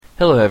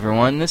Hello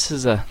everyone, this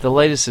is the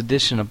latest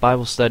edition of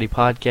Bible Study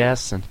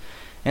Podcasts,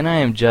 and I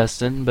am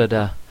Justin,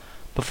 but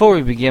before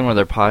we begin with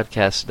our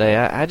podcast today,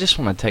 I just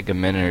want to take a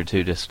minute or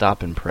two to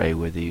stop and pray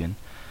with you. And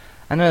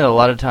I know that a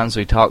lot of times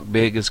we talk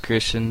big as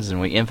Christians,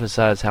 and we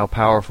emphasize how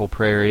powerful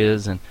prayer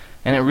is, and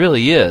it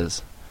really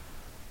is,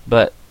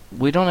 but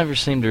we don't ever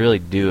seem to really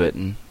do it,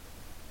 and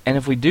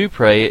if we do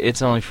pray,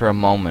 it's only for a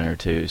moment or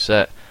two.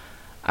 So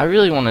I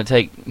really want to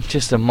take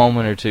just a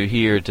moment or two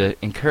here to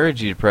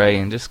encourage you to pray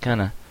and just kind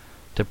of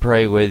to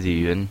pray with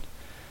you. And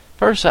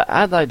first,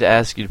 I'd like to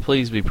ask you to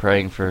please be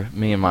praying for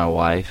me and my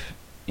wife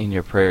in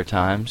your prayer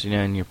times,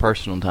 in your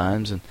personal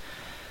times. And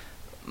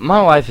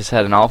my wife has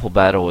had an awful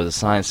battle with a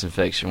sinus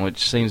infection,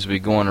 which seems to be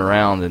going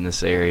around in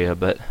this area,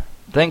 but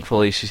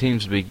thankfully she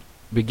seems to be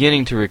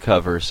beginning to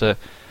recover. So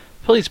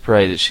please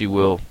pray that she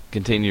will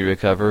continue to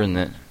recover and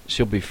that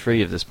she'll be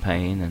free of this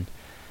pain.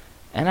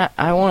 And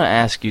I want to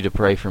ask you to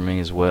pray for me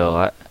as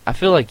well. I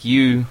feel like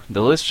you,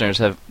 the listeners,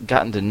 have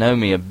gotten to know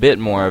me a bit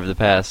more over the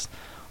past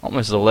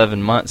almost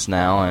 11 months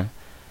now,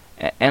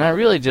 and I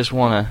really just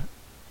want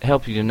to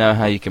help you to know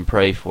how you can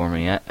pray for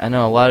me. I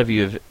know a lot of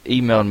you have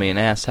emailed me and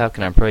asked, how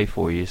can I pray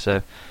for you?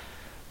 So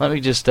let me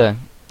just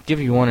give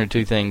you one or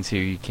two things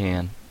here you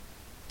can.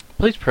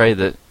 Please pray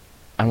that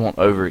I won't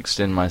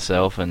overextend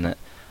myself and that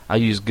I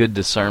use good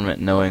discernment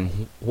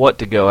knowing what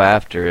to go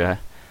after.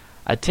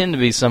 I tend to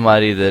be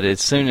somebody that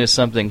as soon as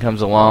something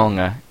comes along,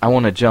 I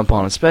want to jump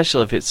on,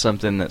 especially if it's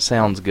something that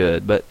sounds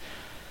good. But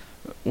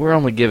we're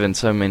only given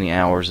so many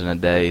hours in a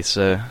day,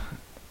 so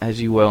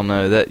as you well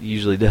know, that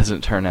usually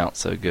doesn't turn out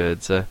so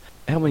good. So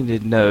help me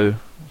to know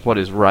what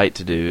is right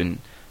to do, and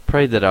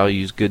pray that I'll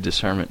use good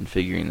discernment in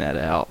figuring that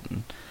out.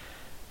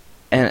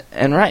 And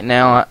right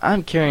now,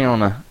 I'm carrying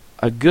on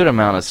a good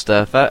amount of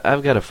stuff.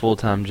 I've got a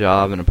full-time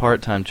job and a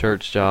part-time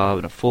church job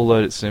and a full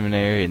load at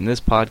seminary and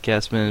this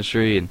podcast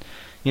ministry and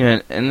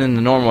and then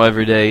the normal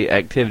everyday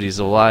activities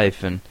of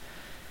life, and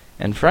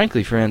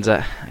frankly, friends,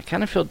 I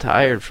kind of feel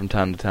tired from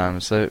time to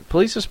time, so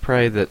please just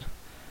pray that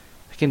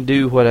I can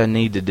do what I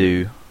need to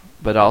do,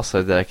 but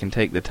also that I can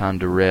take the time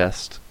to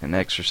rest and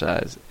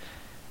exercise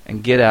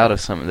and get out of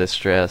some of this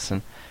stress,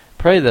 and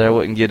pray that I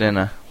wouldn't get in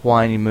a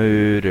whiny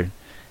mood, or,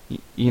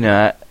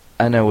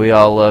 I know we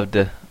all love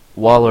to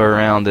wallow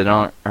around in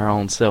our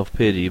own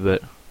self-pity,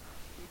 but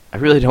I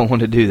really don't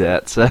want to do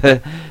that, so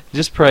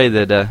just pray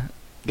that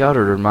God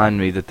would remind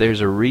me that there's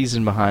a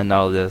reason behind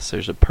all this,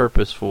 there's a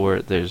purpose for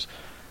it, there's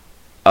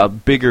a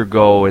bigger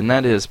goal, and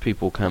that is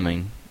people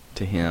coming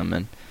to Him.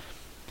 And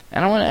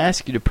I want to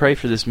ask you to pray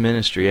for this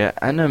ministry.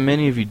 I know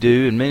many of you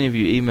do, and many of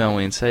you email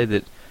me and say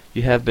that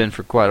you have been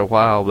for quite a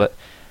while, but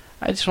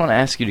I just want to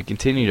ask you to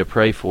continue to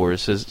pray for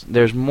us, as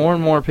there's more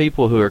and more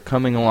people who are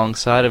coming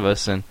alongside of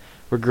us, and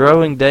we're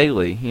growing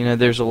daily.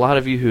 There's a lot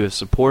of you who have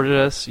supported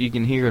us. You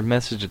can hear a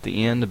message at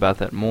the end about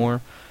that more.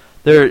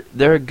 There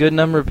are a good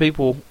number of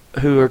people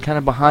who are kind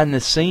of behind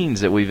the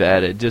scenes that we've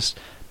added, just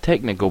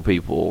technical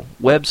people,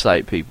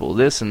 website people,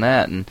 this and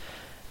that, and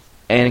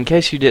in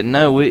case you didn't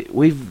know,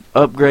 we've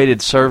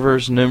upgraded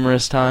servers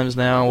numerous times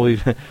now.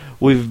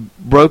 We've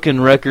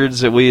broken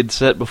records that we had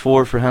set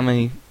before for how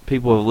many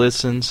people have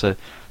listened. So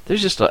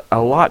there's just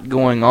a lot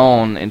going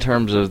on in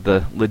terms of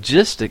the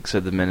logistics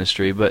of the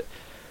ministry, but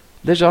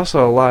there's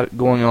also a lot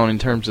going on in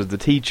terms of the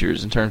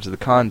teachers, in terms of the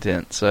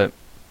content. So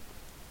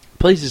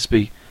please just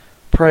be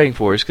praying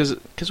for us,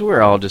 because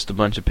we're all just a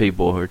bunch of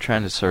people who are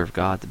trying to serve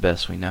God the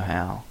best we know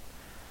how.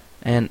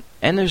 And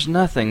there's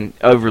nothing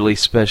overly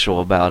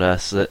special about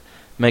us that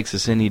makes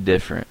us any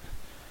different.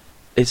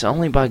 It's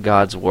only by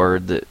God's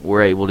Word that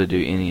we're able to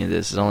do any of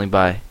this. It's only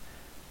by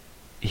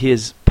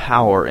His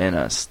power in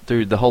us,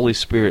 through the Holy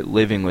Spirit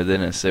living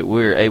within us, that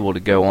we're able to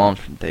go on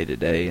from day to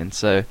day. And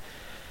so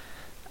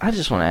I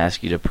just want to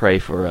ask you to pray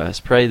for us.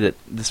 Pray that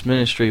this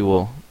ministry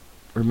will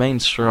remain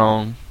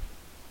strong,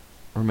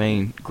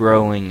 remain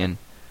growing, and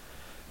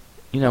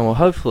will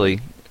hopefully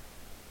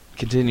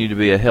continue to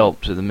be a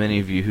help to the many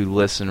of you who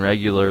listen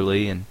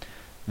regularly, and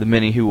the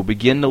many who will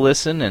begin to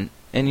listen, and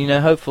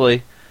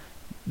hopefully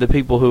the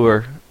people who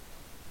are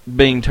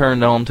being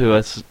turned on to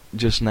us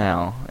just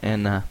now.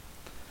 And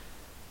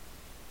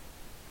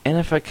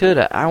if I could,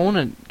 I want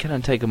to kind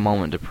of take a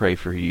moment to pray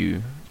for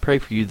you,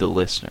 the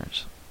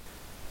listeners.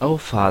 Oh,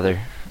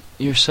 Father,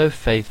 you're so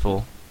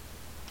faithful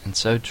and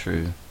so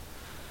true,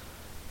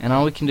 and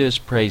all we can do is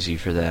praise you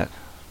for that.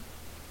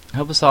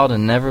 Help us all to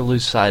never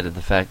lose sight of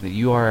the fact that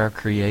you are our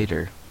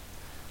Creator.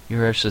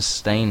 You're our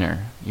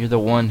Sustainer. You're the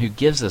one who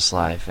gives us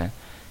life,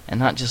 and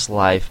not just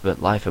life, but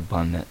life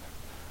abundant.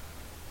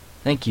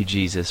 Thank you,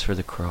 Jesus, for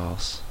the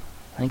cross.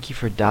 Thank you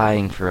for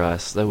dying for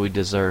us, though we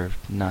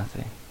deserved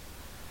nothing.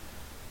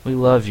 We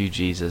love you,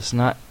 Jesus,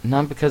 not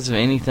because of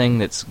anything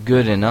that's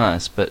good in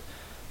us, but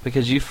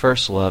because you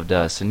first loved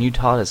us, and you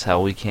taught us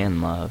how we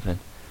can love. And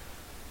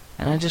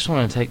I just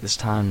want to take this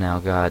time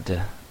now, God,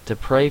 to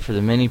pray for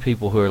the many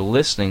people who are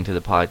listening to the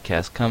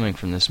podcast coming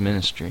from this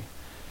ministry.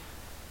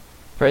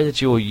 Pray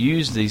that you will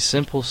use these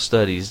simple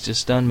studies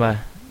just done by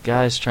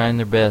guys trying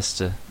their best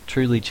to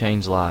truly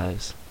change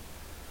lives.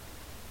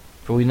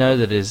 For we know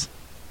that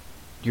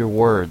your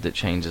word that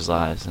changes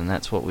lives, and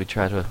that's what we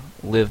try to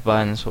live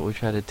by, and that's what we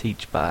try to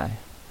teach by.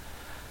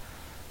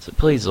 So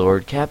please,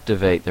 Lord,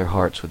 captivate their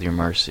hearts with your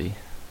mercy,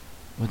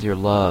 with your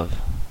love,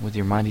 with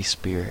your mighty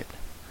Spirit.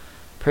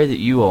 Pray that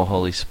you, O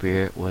Holy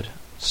Spirit, would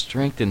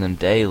strengthen them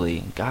daily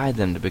and guide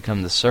them to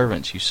become the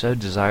servants you so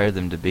desire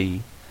them to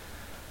be.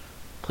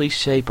 Please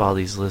shape all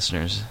these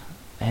listeners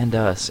and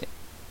us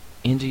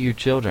into your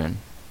children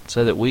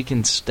so that we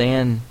can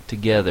stand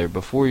together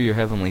before your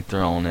heavenly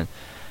throne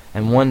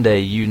and one day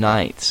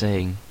unite,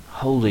 saying,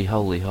 Holy,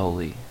 holy,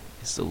 holy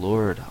is the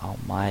Lord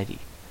Almighty,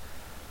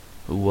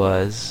 who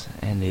was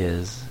and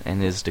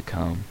is to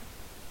come.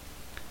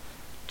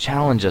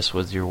 Challenge us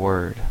with your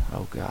word,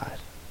 O God.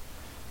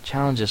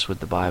 Challenge us with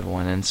the Bible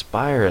and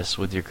inspire us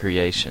with your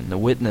creation, the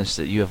witness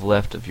that you have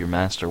left of your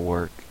master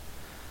work.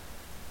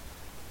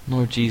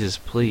 Lord Jesus,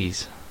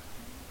 please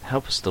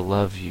help us to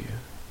love you,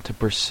 to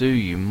pursue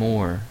you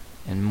more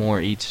and more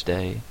each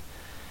day.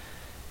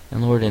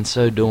 And Lord, in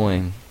so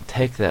doing,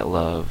 take that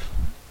love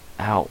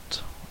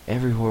out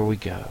everywhere we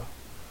go.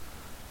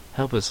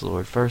 Help us,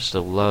 Lord, first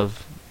to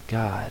love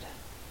God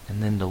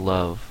and then to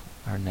love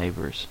our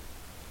neighbors.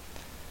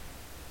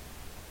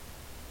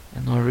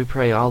 And Lord, we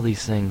pray all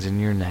these things in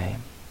your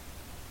name.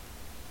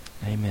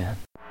 Amen.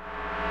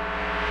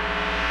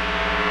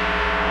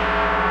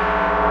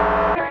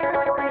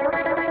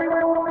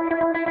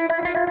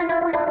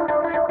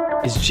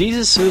 Is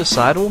Jesus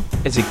suicidal?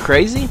 Is he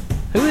crazy?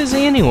 Who is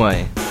he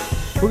anyway?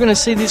 We're going to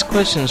see these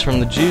questions from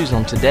the Jews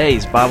on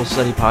today's Bible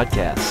Study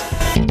Podcast.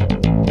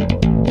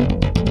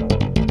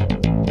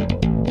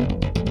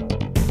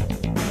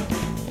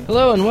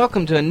 Hello and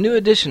welcome to a new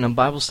edition of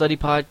Bible Study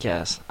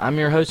Podcast. I'm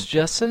your host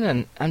Justin,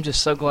 and I'm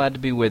just so glad to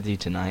be with you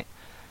tonight.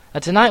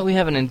 Tonight we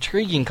have an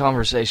intriguing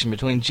conversation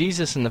between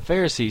Jesus and the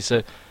Pharisees,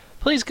 so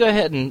please go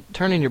ahead and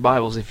turn in your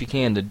Bibles if you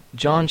can to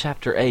John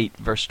chapter 8,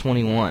 verse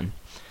 21.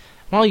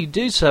 While you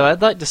do so,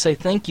 I'd like to say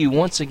thank you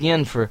once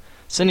again for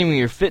sending me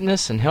your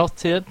fitness and health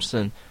tips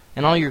and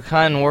all your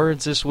kind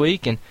words this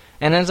week. And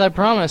as I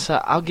promised,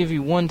 I'll give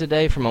you one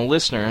today from a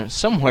listener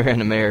somewhere in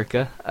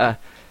America.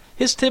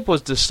 His tip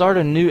was to start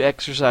a new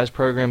exercise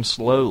program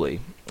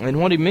slowly.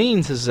 And what he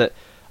means is that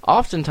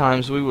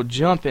oftentimes we will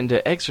jump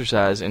into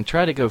exercise and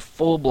try to go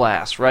full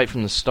blast right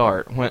from the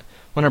start when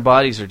our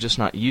bodies are just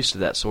not used to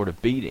that sort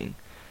of beating.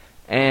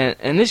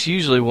 And this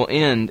usually will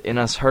end in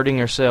us hurting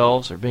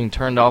ourselves or being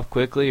turned off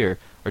quickly or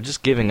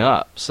just giving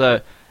up.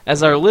 So,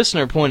 as our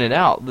listener pointed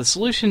out, the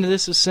solution to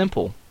this is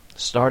simple.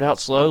 Start out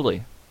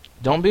slowly.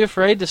 Don't be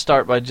afraid to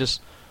start by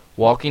just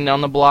walking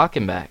down the block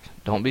and back.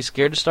 Don't be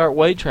scared to start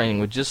weight training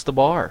with just the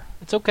bar.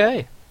 It's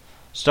okay.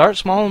 Start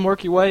small and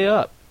work your way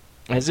up.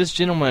 As this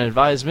gentleman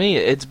advised me,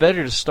 it's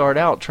better to start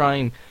out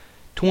trying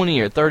 20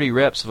 or 30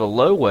 reps of a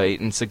low weight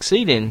and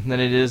succeeding than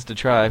it is to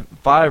try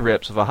 5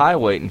 reps of a high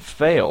weight and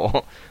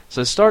fail.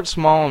 So start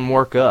small and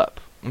work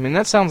up. I mean,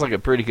 that sounds like a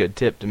pretty good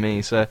tip to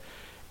me. So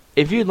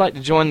if you'd like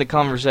to join the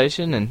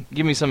conversation and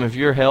give me some of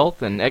your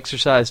health and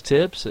exercise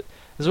tips,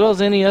 as well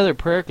as any other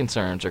prayer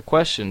concerns or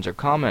questions or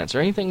comments or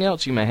anything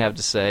else you may have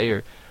to say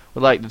or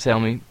would like to tell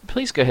me,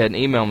 please go ahead and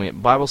email me at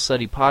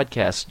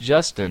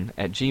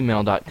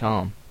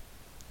BibleStudyPodcastJustin@gmail.com.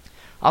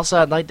 Also,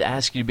 I'd like to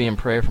ask you to be in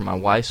prayer for my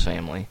wife's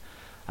family.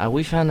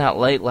 We found out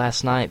late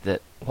last night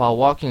that while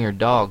walking her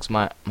dogs,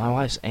 my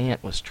wife's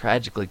aunt was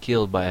tragically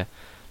killed by a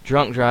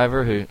drunk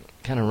driver who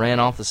kind of ran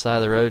off the side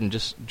of the road and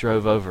just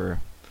drove over her.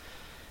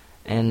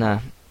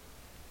 And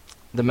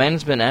the man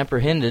has been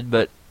apprehended,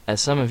 but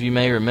as some of you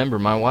may remember,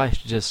 my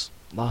wife just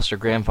lost her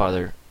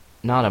grandfather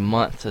not a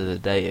month to the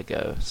day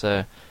ago.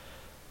 So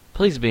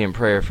please be in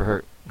prayer for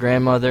her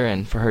grandmother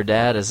and for her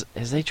dad as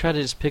they try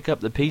to just pick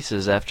up the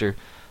pieces after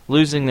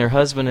losing their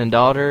husband and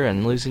daughter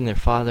and losing their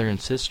father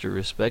and sister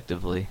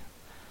respectively.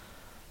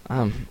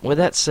 With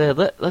that said,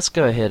 let's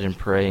go ahead and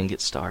pray and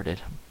get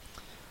started.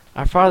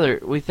 Our Father,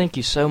 we thank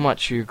you so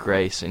much for your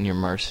grace and your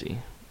mercy,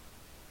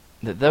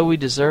 that though we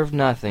deserve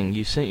nothing,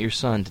 you sent your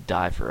Son to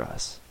die for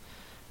us,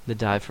 to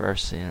die for our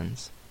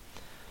sins.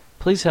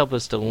 Please help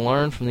us to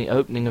learn from the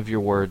opening of your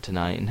word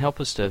tonight and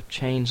help us to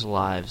change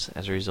lives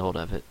as a result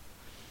of it.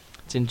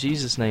 It's in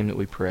Jesus' name that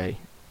we pray.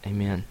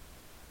 Amen.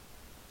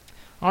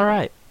 All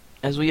right.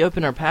 As we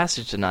open our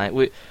passage tonight,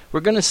 we're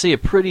going to see a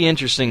pretty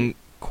interesting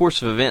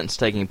course of events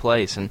taking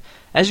place. And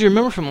as you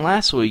remember from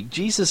last week,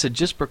 Jesus had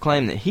just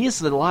proclaimed that he is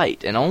the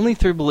light, and only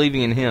through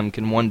believing in him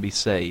can one be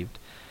saved.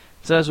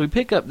 So as we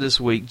pick up this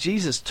week,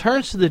 Jesus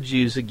turns to the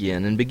Jews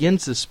again and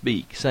begins to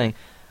speak, saying,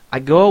 I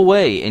go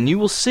away, and you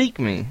will seek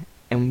me,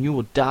 and you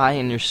will die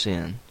in your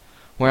sin.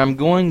 Where I'm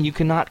going, you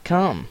cannot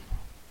come.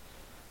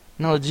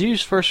 Now the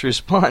Jews' first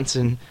response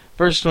in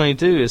verse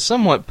 22 is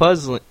somewhat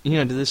puzzling,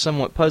 to this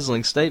somewhat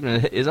puzzling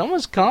statement is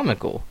almost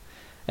comical,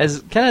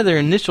 as kind of their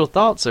initial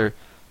thoughts are,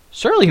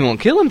 surely he won't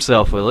kill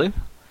himself, will he?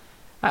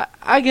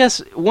 I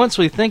guess once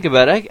we think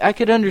about it, I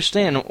could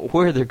understand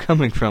where they're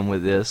coming from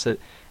with this,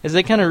 as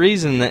they kind of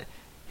reason that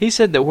he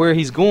said that where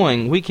he's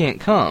going, we can't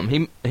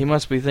come. He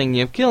must be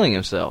thinking of killing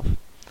himself.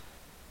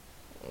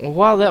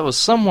 While that was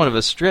somewhat of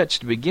a stretch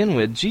to begin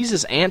with,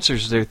 Jesus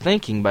answers their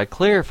thinking by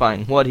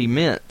clarifying what he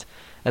meant,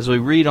 as we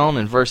read on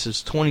in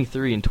verses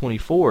 23 and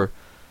 24,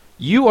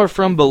 "You are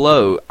from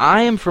below,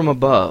 I am from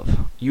above.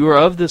 You are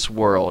of this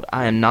world,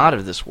 I am not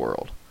of this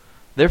world.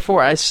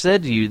 Therefore I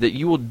said to you that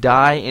you will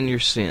die in your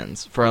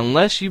sins. For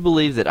unless you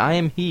believe that I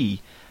am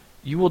He,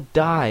 you will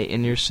die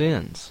in your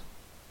sins."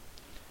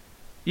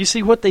 You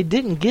see, what they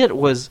didn't get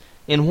was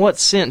in what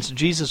sense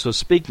Jesus was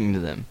speaking to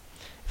them.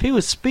 If He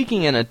was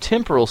speaking in a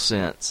temporal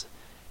sense,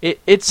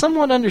 it's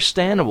somewhat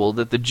understandable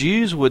that the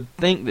Jews would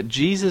think that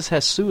Jesus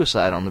has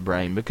suicide on the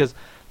brain, because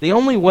the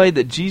only way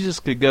that Jesus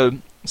could go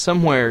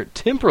somewhere,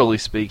 temporally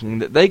speaking,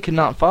 that they could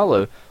not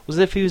follow was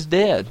if He was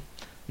dead.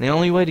 And the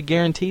only way to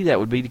guarantee that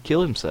would be to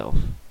kill Himself.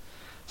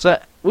 So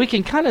we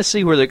can kind of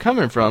see where they're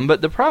coming from,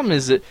 but the problem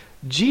is that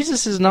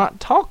Jesus is not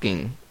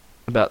talking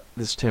about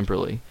this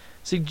temporally.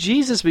 See,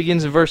 Jesus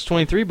begins in verse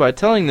 23 by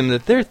telling them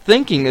that their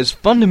thinking is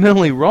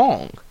fundamentally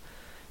wrong.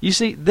 You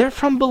see, they're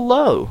from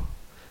below.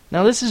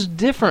 Now this is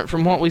different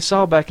from what we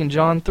saw back in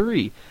John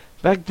 3.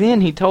 Back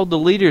then He told the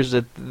leaders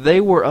that they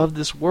were of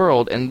this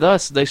world, and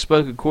thus they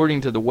spoke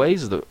according to the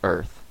ways of the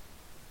earth.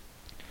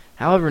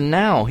 However,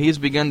 now He has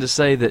begun to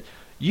say that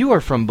you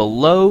are from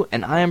below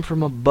and I am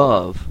from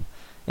above.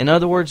 In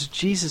other words,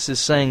 Jesus is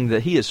saying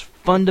that He is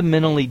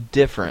fundamentally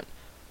different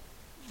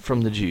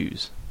from the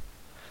Jews.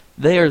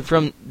 They are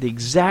from the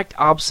exact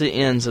opposite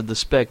ends of the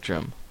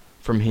spectrum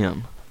from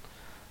Him.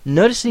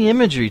 Notice the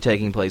imagery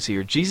taking place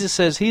here. Jesus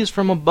says He is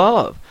from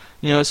above,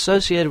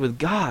 associated with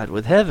God,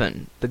 with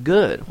heaven, the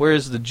good,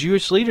 whereas the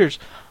Jewish leaders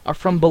are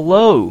from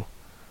below,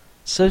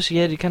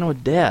 associated kind of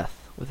with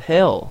death, with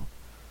hell,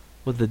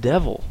 with the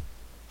devil.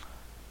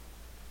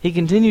 He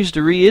continues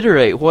to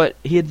reiterate what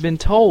He had been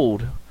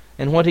told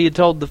and what He had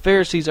told the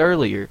Pharisees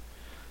earlier.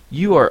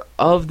 You are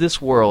of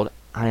this world,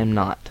 I am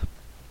not.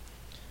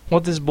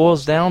 What this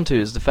boils down to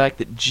is the fact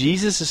that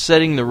Jesus is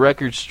setting the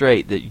record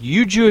straight that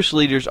you Jewish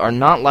leaders are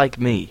not like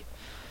me.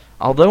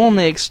 Although on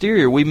the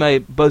exterior we may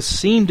both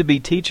seem to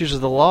be teachers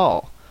of the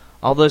law,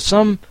 although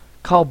some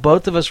call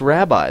both of us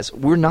rabbis,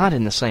 we're not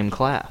in the same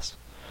class.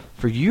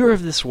 For you are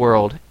of this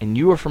world and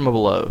you are from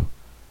below.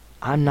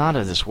 I'm not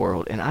of this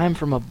world and I am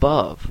from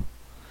above.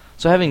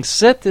 So having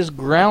set this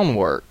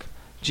groundwork,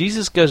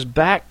 Jesus goes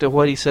back to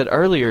what He said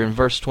earlier in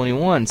verse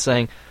 21,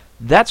 saying,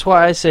 "That's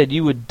why I said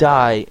you would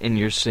die in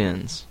your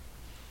sins."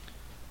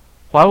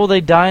 Why will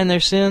they die in their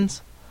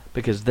sins?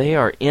 Because they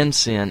are in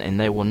sin and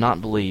they will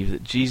not believe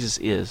that Jesus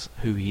is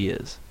who He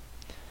is.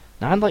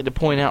 Now I'd like to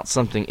point out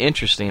something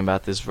interesting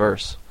about this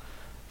verse.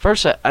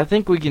 First, I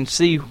think we can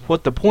see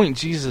what the point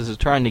Jesus is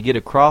trying to get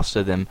across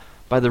to them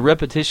by the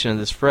repetition of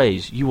this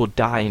phrase, you will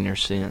die in your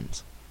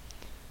sins.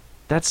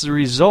 That's the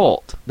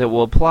result that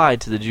will apply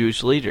to the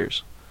Jewish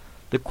leaders.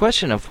 The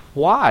question of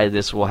why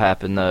this will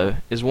happen, though,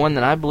 is one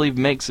that I believe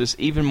makes this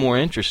even more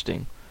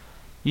interesting.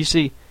 You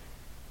see,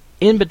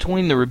 in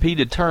between the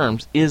repeated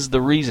terms is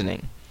the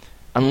reasoning.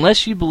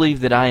 Unless you believe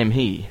that I am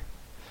He.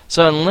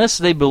 So unless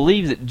they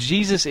believe that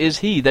Jesus is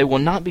He, they will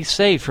not be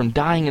saved from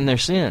dying in their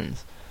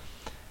sins.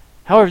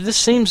 However, this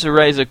seems to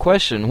raise a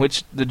question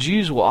which the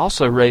Jews will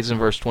also raise in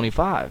verse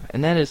 25,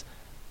 and that is,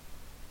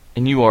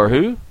 and you are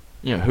who?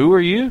 Who are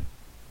you?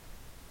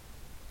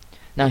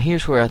 Now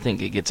here's where I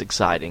think it gets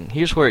exciting.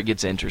 Here's where it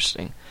gets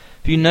interesting.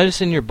 If you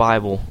notice in your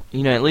Bible,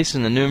 at least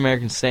in the New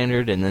American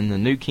Standard and in the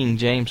New King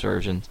James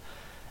versions,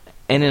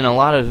 and in a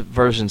lot of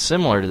versions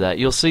similar to that,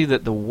 you'll see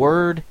that the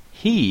word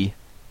He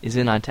is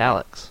in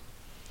italics.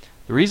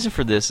 The reason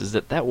for this is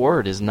that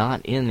word is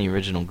not in the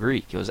original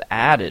Greek. It was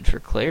added for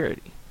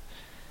clarity.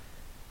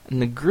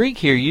 And the Greek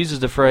here uses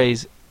the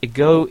phrase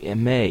ego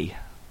eimi,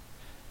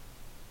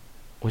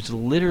 which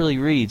literally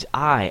reads,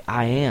 I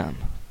am.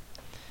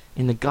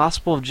 In the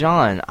Gospel of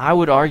John, I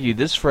would argue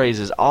this phrase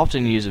is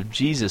often used of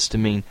Jesus to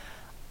mean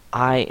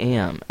I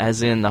am,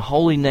 as in the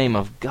holy name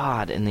of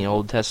God in the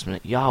Old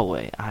Testament,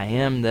 Yahweh, I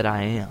am that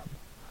I am.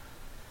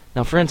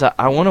 Now friends,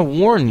 I want to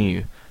warn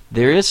you,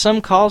 there is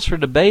some cause for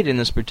debate in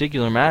this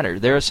particular matter.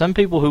 There are some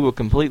people who will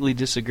completely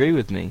disagree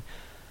with me.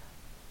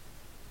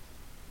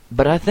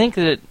 But I think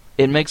that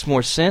it makes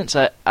more sense.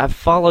 I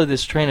follow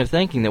this train of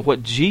thinking that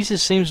what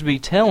Jesus seems to be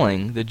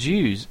telling the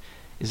Jews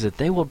is that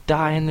they will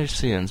die in their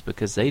sins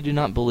because they do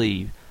not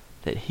believe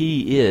that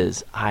He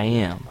is I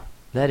am.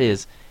 That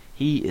is,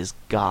 He is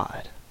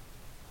God.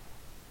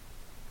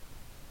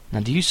 Now,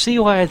 do you see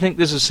why I think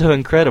this is so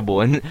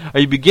incredible? And are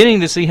you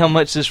beginning to see how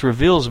much this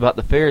reveals about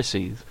the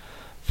Pharisees?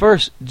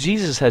 First,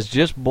 Jesus has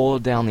just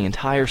boiled down the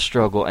entire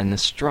struggle and the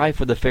strife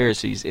of the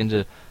Pharisees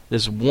into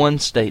this one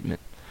statement.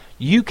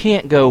 You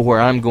can't go where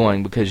I'm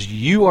going because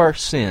you are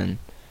sin.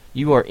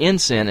 You are in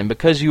sin, and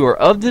because you are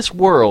of this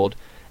world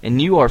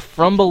and you are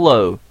from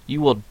below,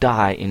 you will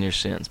die in your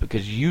sins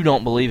because you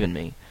don't believe in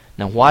me.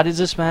 Now, why does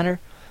this matter?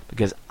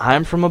 Because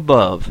I'm from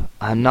above.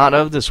 I'm not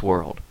of this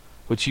world,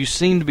 which you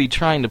seem to be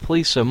trying to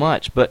please so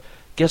much. But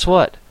guess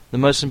what? The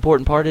most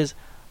important part is,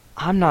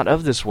 I'm not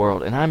of this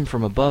world, and I'm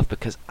from above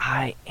because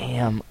I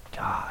am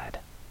God.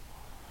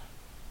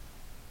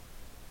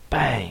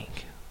 Bang.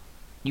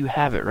 You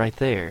have it right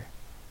there.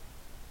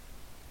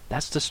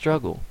 That's the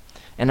struggle.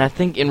 And I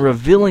think in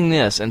revealing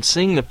this and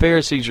seeing the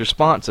Pharisees'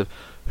 response of,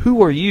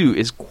 "Who are you?"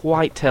 is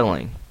quite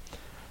telling.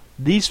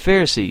 These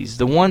Pharisees,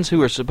 the ones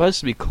who are supposed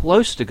to be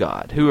close to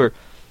God, who are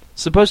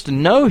supposed to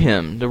know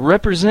Him, to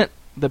represent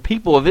the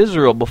people of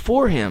Israel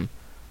before Him,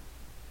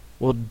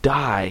 will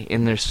die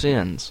in their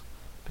sins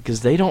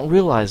because they don't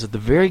realize that the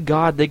very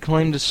God they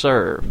claim to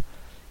serve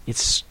is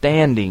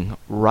standing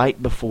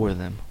right before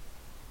them.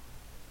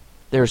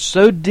 They're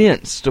so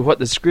dense to what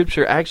the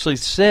Scripture actually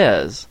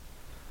says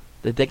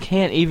that they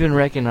can't even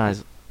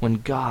recognize when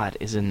God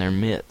is in their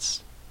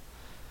midst.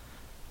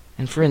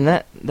 And friend,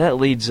 that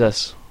leads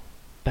us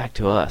back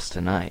to us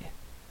tonight.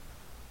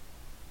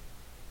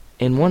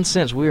 In one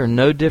sense, we are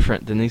no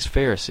different than these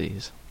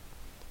Pharisees.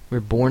 We're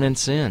born in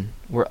sin.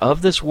 We're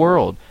of this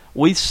world.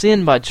 We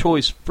sin by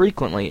choice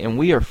frequently, and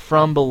we are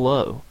from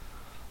below.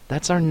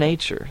 That's our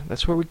nature.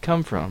 That's where we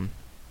come from.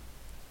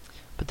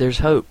 But there's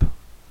hope.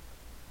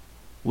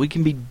 We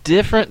can be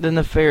different than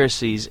the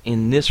Pharisees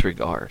in this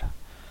regard.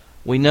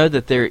 We know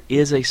that there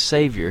is a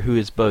Savior who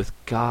is both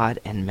God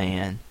and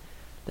man,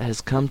 that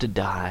has come to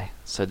die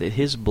so that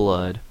His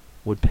blood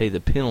would pay the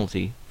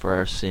penalty for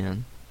our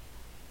sin.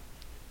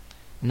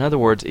 In other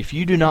words, if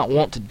you do not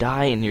want to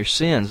die in your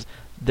sins,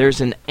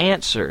 there's an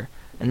answer,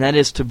 and that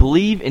is to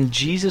believe in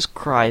Jesus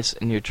Christ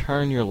and you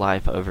turn your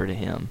life over to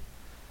Him.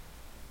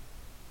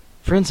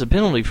 Friends, the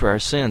penalty for our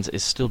sins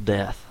is still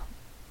death.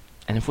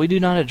 And if we do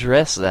not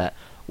address that,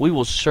 we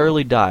will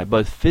surely die,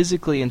 both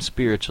physically and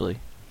spiritually.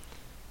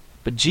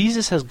 But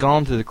Jesus has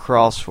gone to the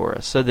cross for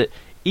us, so that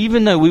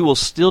even though we will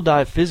still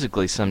die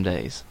physically some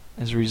days,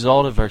 as a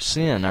result of our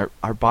sin,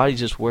 our bodies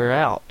just wear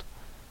out,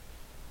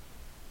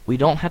 we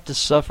don't have to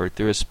suffer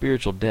through a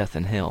spiritual death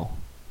in hell.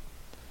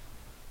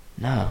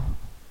 No.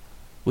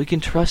 We can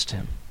trust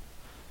Him.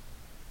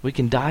 We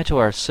can die to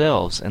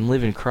ourselves and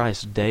live in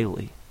Christ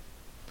daily.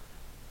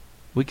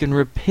 We can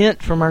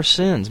repent from our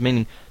sins,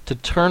 meaning to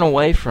turn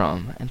away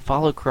from and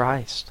follow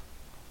Christ.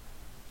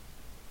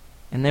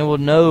 And they will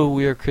know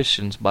we are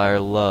Christians by our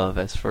love,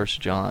 as 1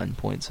 John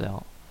points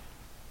out.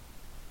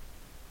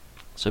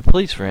 So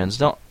please, friends,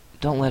 don't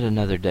let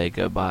another day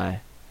go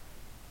by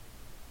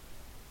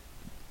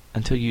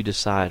until you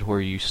decide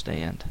where you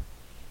stand.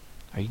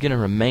 Are you going to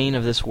remain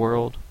of this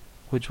world,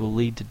 which will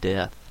lead to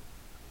death?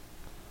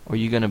 Or are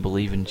you going to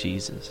believe in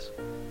Jesus,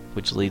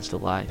 which leads to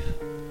life?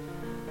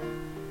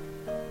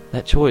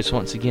 That choice,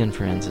 once again,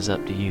 friends, is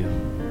up to you.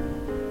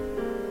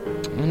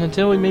 And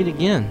until we meet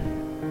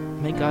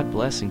again, may God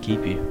bless and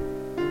keep you.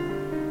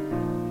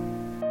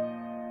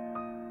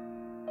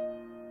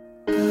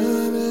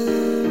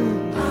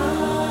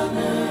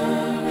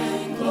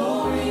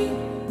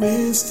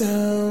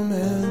 Wisdom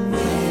and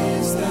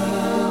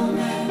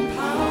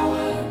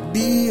power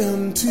be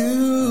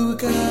unto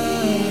God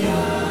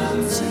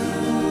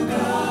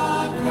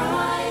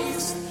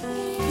Christ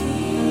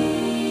King.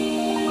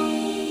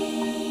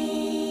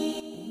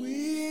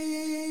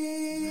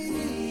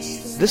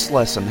 This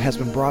lesson has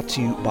been brought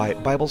to you by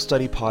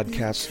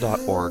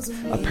BibleStudyPodcasts.org,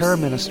 a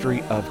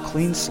paraministry of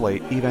Clean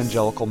Slate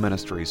Evangelical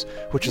Ministries,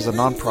 which is a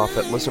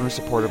nonprofit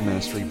listener-supported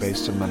ministry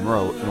based in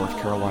Monroe, North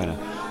Carolina.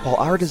 While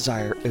our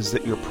desire is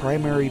that your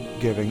primary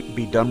giving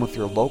be done with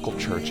your local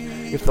church,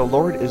 if the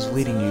Lord is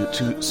leading you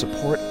to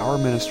support our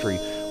ministry,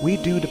 we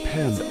do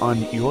depend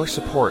on your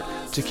support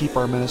to keep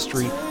our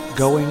ministry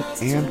going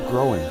and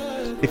growing.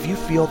 If you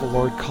feel the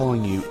Lord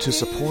calling you to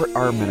support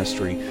our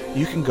ministry,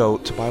 you can go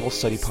to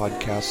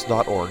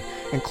BibleStudyPodcasts.org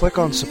and click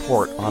on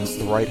Support on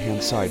the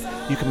right-hand side.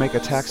 You can make a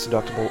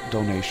tax-deductible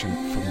donation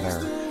from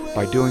there.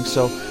 By doing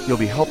so, you'll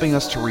be helping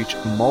us to reach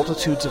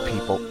multitudes of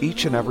people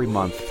each and every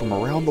month from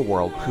around the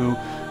world who,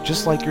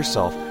 just like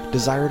yourself,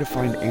 desire to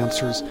find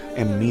answers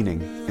and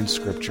meaning in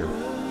Scripture.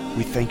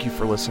 We thank you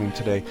for listening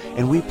today,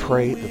 and we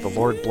pray that the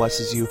Lord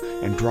blesses you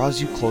and draws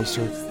you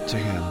closer to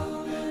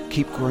Him.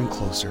 Keep growing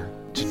closer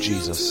to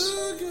Jesus.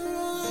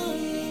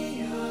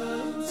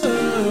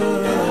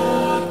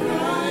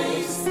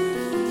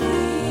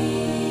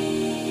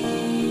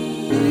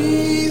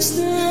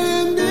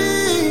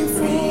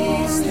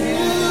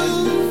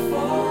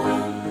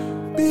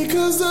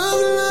 Because of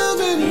love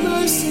and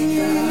mercy,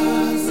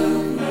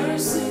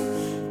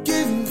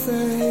 giving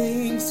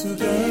thanks to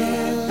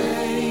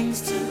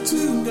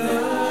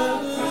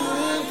God,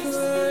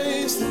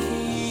 Christ the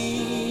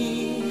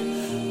King.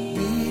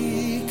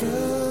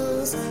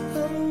 Because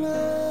of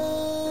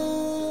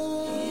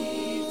love,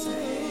 He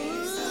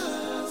takes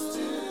us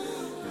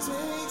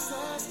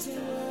to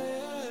right.